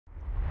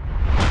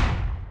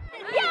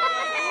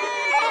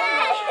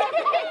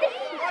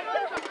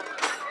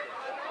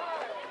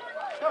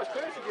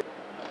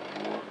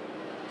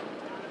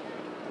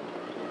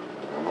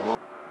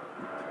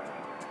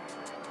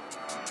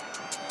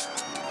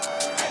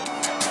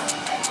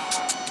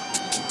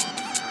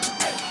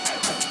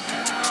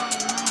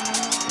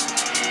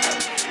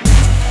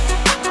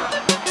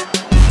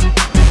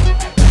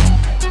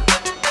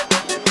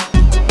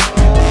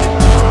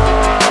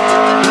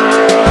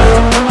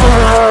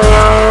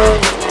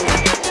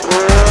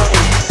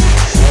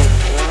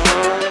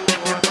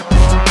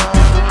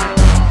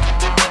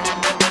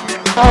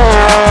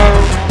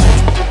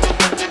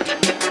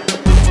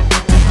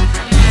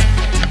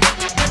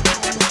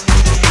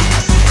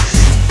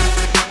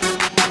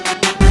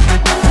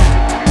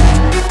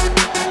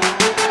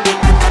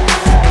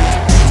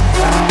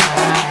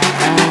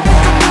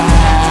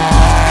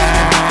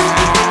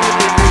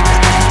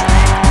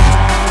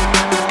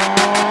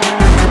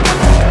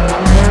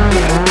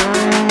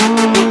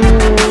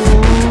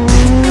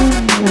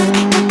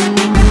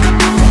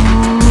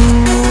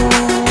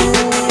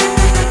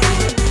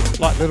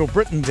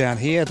sitting down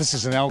here. This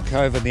is an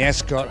alcove in the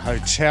Ascot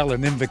Hotel in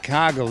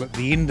Invercargill at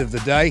the end of the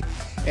day,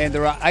 and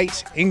there are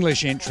 8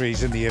 English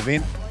entries in the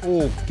event,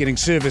 all getting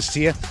serviced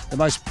here. The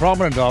most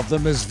prominent of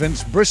them is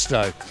Vince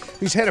Bristow,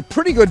 who's had a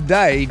pretty good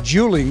day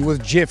duelling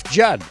with Jeff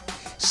Judd.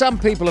 Some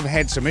people have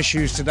had some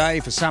issues today.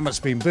 For some it's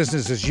been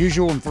business as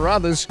usual, and for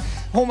others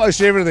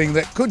almost everything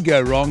that could go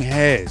wrong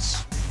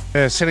has.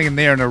 Sitting in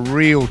there in a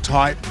real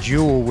tight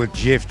duel with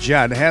Jeff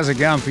Judd. How's it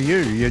going for you?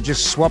 You're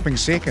just swapping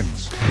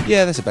seconds.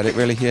 Yeah, that's about it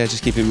really. Yeah,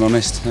 just keeping him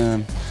honest.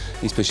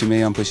 He's pushing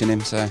me, I'm pushing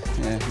him, so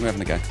yeah, we're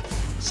having a go.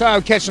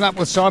 So, catching up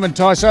with Simon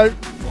Tyso.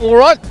 All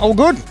right, all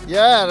good?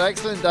 Yeah, an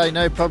excellent day.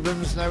 No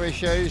problems, no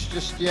issues.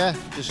 Just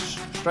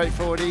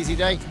straightforward, easy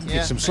day. Yeah.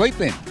 Get some sleep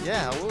then.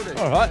 Yeah, I will do.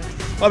 All right.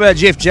 What about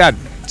Jeff Judd?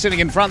 Sitting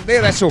in front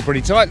there, that's all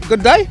pretty tight.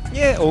 Good day?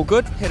 Yeah, all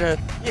good. Had a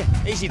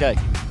easy day.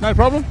 No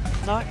problem?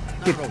 No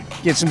problem.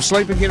 Get some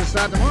sleep and get a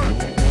start tomorrow.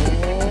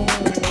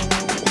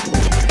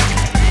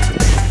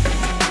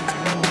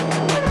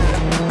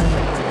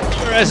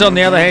 Whereas on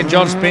the other hand,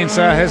 John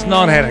Spencer has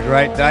not had a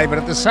great day, but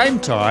at the same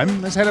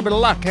time has had a bit of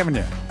luck, haven't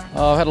you?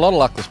 Oh, I've had a lot of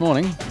luck this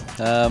morning.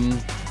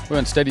 We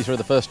went steady through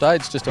the first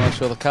stage just to make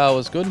sure the car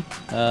was good.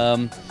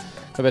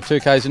 About 2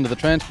 k's into the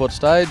transport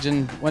stage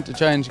and went to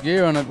change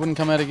gear and it wouldn't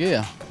come out of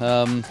gear.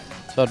 So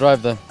I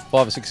drove the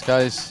 5 or 6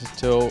 k's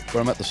till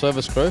where I'm at the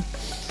service crew,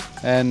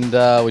 and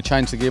we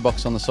changed the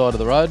gearbox on the side of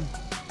the road.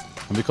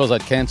 And because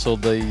I'd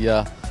cancelled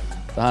the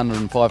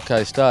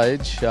 105k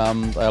stage, they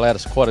allowed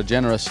us quite a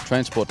generous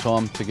transport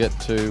time to get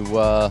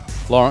to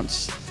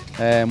Lawrence,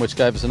 and which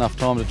gave us enough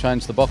time to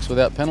change the box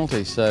without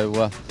penalty. So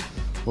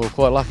we were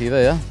quite lucky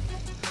there.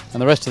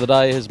 And the rest of the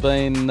day has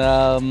been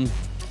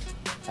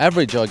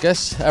average, I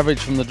guess. Average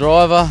from the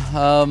driver,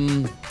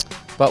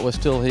 but we're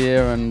still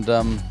here, and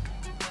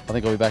I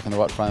think I'll be back in the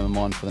right frame of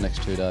mind for the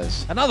next 2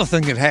 days. Another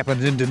thing that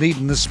happened in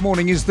Dunedin this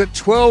morning is that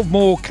 12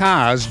 more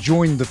cars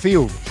joined the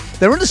field.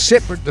 They're in a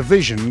separate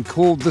division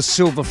called the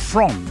Silver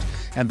Frond,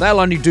 and they'll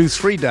only do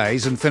 3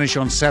 days and finish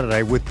on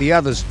Saturday with the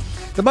others.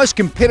 The most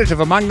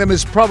competitive among them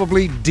is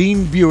probably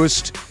Dean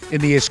Buist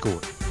in the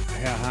Escort.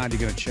 How hard are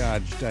you going to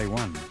charge day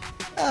one?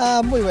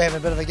 We were having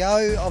a bit of a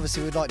go.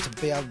 Obviously we'd like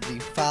to be able to be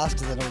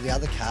faster than all the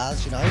other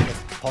cars, you know,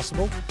 if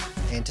possible.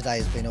 And today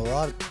has been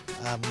alright.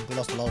 We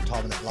lost a lot of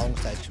time in that long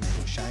stage because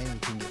we put Shane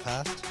and couldn't get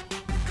past.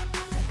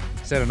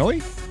 Does that annoy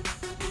you?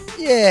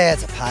 Yeah,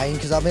 it's a pain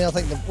because I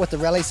think what the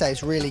rally say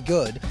is really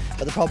good,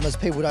 but the problem is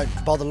people don't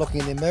bother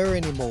looking in their mirror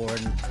anymore.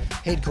 And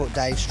he'd caught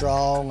Dave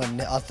strong,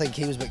 and I think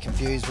he was a bit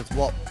confused with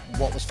what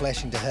was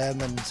flashing to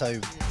him, and so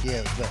yeah,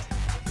 it was a bit.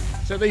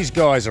 So these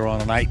guys are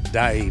on an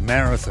 8-day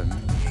marathon.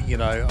 You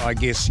know, I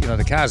guess, you know,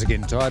 the cars are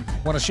getting tired.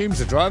 One assumes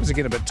the drivers are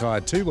getting a bit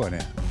tired too by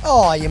now.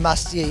 Oh, you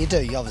must, yeah, you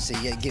do. You obviously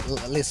get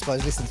less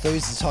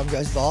enthused as time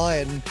goes by,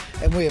 and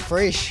we're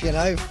fresh, you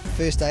know,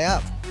 first day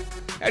up.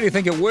 How do you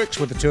think it works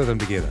with the two of them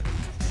together?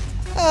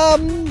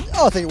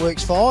 I think it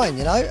works fine,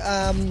 you know.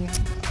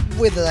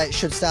 Whether they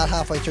should start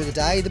halfway through the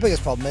day, the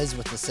biggest problem is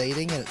with the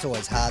seating, and it's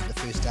always hard the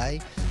first day,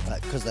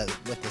 because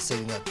with the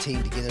seating, the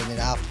team together, and then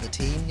after the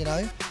team, you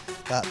know.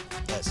 But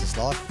that's just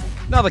life.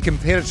 Another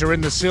competitor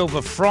in the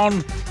Silver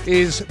Frond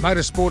is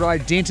motorsport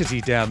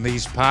identity down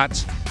these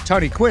parts,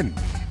 Tony Quinn.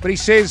 But he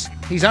says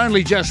he's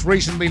only just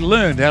recently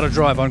learned how to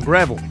drive on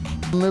gravel.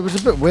 It was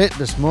a bit wet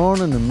this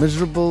morning and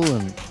miserable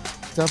and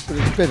stuff, but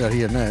it's better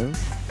here now.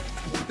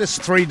 This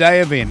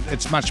 3-day event,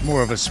 it's much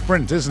more of a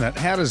sprint, isn't it?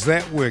 How does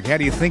that work? How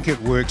do you think it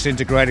works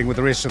integrating with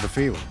the rest of the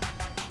field?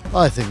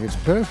 I think it's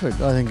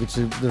perfect. I think it's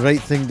the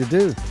right thing to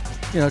do.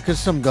 You know, because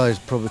some guys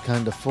probably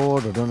can't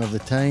afford or don't have the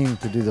time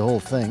to do the whole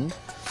thing.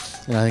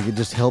 And I think it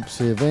just helps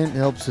the event,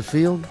 helps the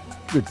field.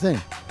 Good thing.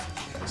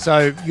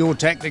 So your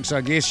tactics,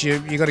 I guess, you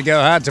got to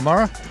go hard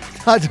tomorrow?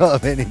 I don't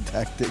have any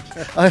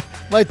tactics.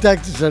 My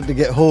tactics are to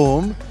get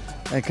home,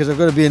 because I've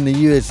got to be in the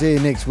USA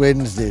next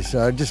Wednesday.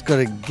 So I just got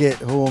to get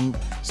home,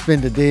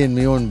 spend a day in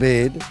my own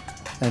bed,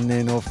 and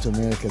then off to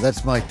America.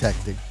 That's my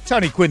tactic.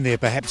 Tony Quinn there,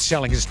 perhaps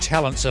selling his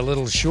talents a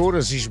little short,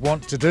 as he's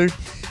wont to do.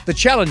 The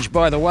challenge,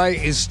 by the way,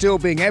 is still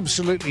being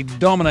absolutely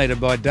dominated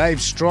by Dave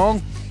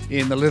Strong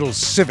in the little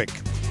Civic.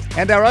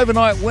 And our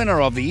overnight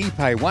winner of the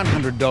ePay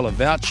 $100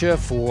 voucher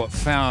for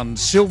Fern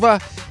Silver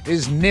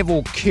is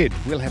Neville Kidd.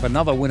 We'll have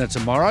another winner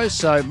tomorrow,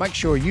 so make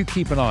sure you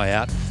keep an eye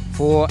out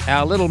for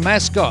our little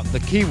mascot, the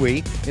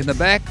Kiwi, in the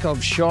back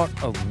of shot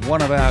of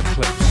one of our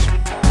clips.